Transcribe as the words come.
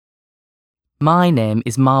My name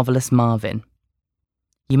is Marvellous Marvin.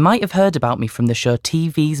 You might have heard about me from the show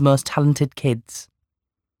TV's Most Talented Kids.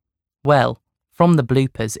 Well, from the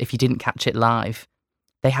bloopers if you didn't catch it live.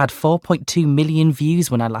 They had 4.2 million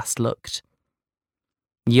views when I last looked.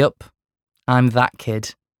 Yup, I'm that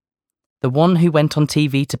kid. The one who went on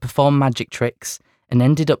TV to perform magic tricks and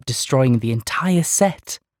ended up destroying the entire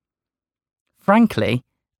set. Frankly,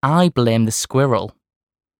 I blame the squirrel.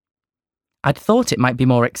 I'd thought it might be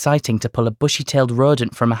more exciting to pull a bushy-tailed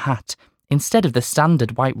rodent from a hat instead of the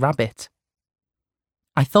standard white rabbit.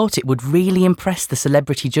 I thought it would really impress the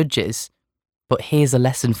celebrity judges, but here's a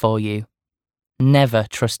lesson for you. Never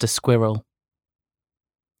trust a squirrel.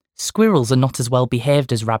 Squirrels are not as well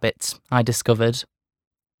behaved as rabbits, I discovered.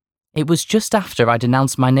 It was just after I'd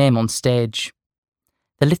announced my name on stage.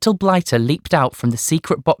 The little blighter leaped out from the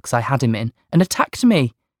secret box I had him in and attacked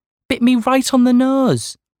me, bit me right on the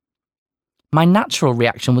nose. My natural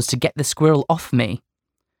reaction was to get the squirrel off me,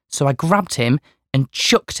 so I grabbed him and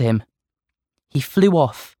chucked him. He flew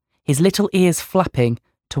off, his little ears flapping,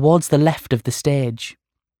 towards the left of the stage.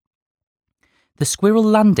 The squirrel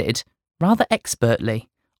landed, rather expertly,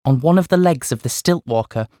 on one of the legs of the stilt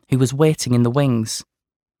walker who was waiting in the wings,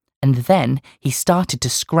 and then he started to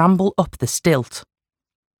scramble up the stilt.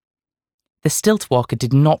 The stilt walker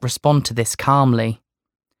did not respond to this calmly.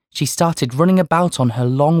 She started running about on her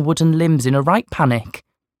long wooden limbs in a right panic.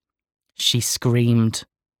 She screamed.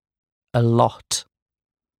 A lot.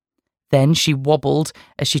 Then she wobbled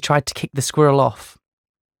as she tried to kick the squirrel off.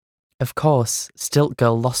 Of course, Stilt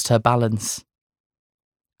Girl lost her balance.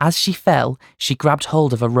 As she fell, she grabbed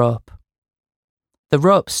hold of a rope. The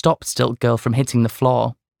rope stopped Stilt Girl from hitting the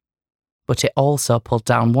floor, but it also pulled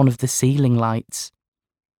down one of the ceiling lights,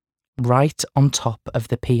 right on top of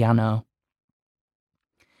the piano.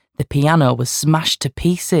 The piano was smashed to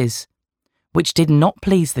pieces, which did not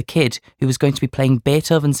please the kid who was going to be playing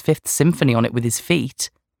Beethoven's Fifth Symphony on it with his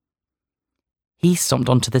feet. He stomped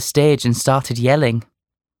onto the stage and started yelling.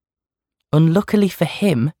 Unluckily for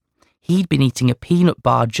him, he'd been eating a peanut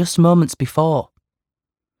bar just moments before.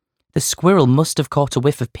 The squirrel must have caught a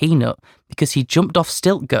whiff of peanut because he jumped off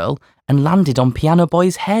Stilt Girl and landed on Piano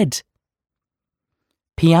Boy's head.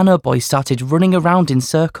 Piano Boy started running around in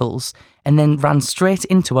circles and then ran straight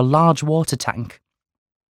into a large water tank.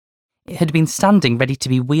 It had been standing ready to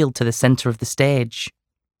be wheeled to the centre of the stage.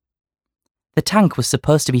 The tank was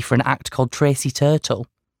supposed to be for an act called Tracy Turtle.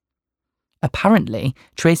 Apparently,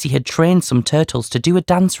 Tracy had trained some turtles to do a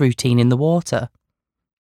dance routine in the water.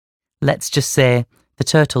 Let's just say the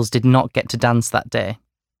turtles did not get to dance that day.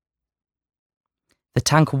 The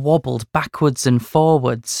tank wobbled backwards and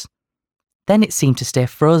forwards. Then it seemed to stay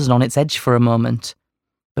frozen on its edge for a moment,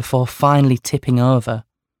 before finally tipping over,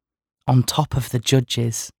 on top of the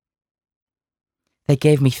judges. They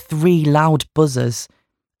gave me 3 loud buzzers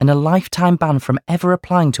and a lifetime ban from ever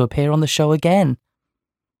applying to appear on the show again.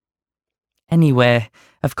 Anyway,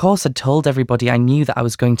 of course I'd told everybody I knew that I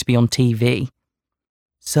was going to be on TV.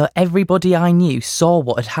 So everybody I knew saw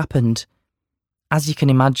what had happened. As you can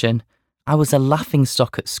imagine, I was a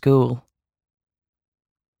laughingstock at school.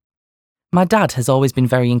 My dad has always been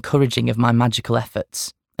very encouraging of my magical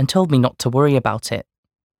efforts and told me not to worry about it.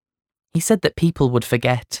 He said that people would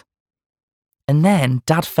forget. And then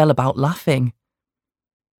Dad fell about laughing.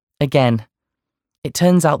 Again, it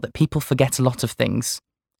turns out that people forget a lot of things.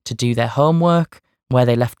 To do their homework, where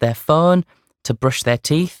they left their phone, to brush their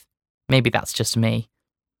teeth. Maybe that's just me.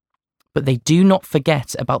 But they do not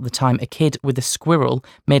forget about the time a kid with a squirrel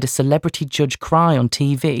made a celebrity judge cry on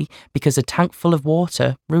TV because a tank full of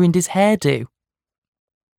water ruined his hairdo.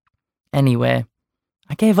 Anyway,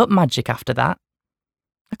 I gave up magic after that.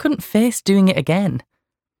 I couldn't face doing it again.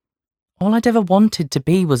 All I'd ever wanted to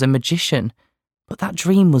be was a magician, but that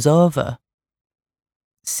dream was over.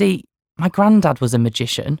 See, my granddad was a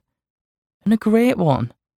magician, and a great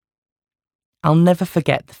one. I'll never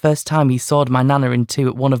forget the first time he sawed my nana in two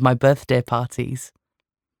at one of my birthday parties.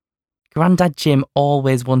 Grandad Jim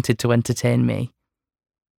always wanted to entertain me.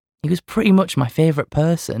 He was pretty much my favourite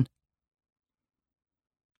person.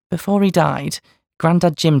 Before he died,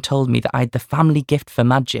 Grandad Jim told me that I had the family gift for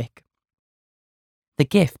magic. The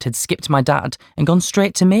gift had skipped my dad and gone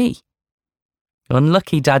straight to me.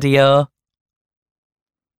 Unlucky, Daddy-o.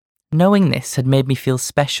 Knowing this had made me feel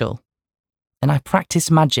special, and I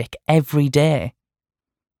practiced magic every day.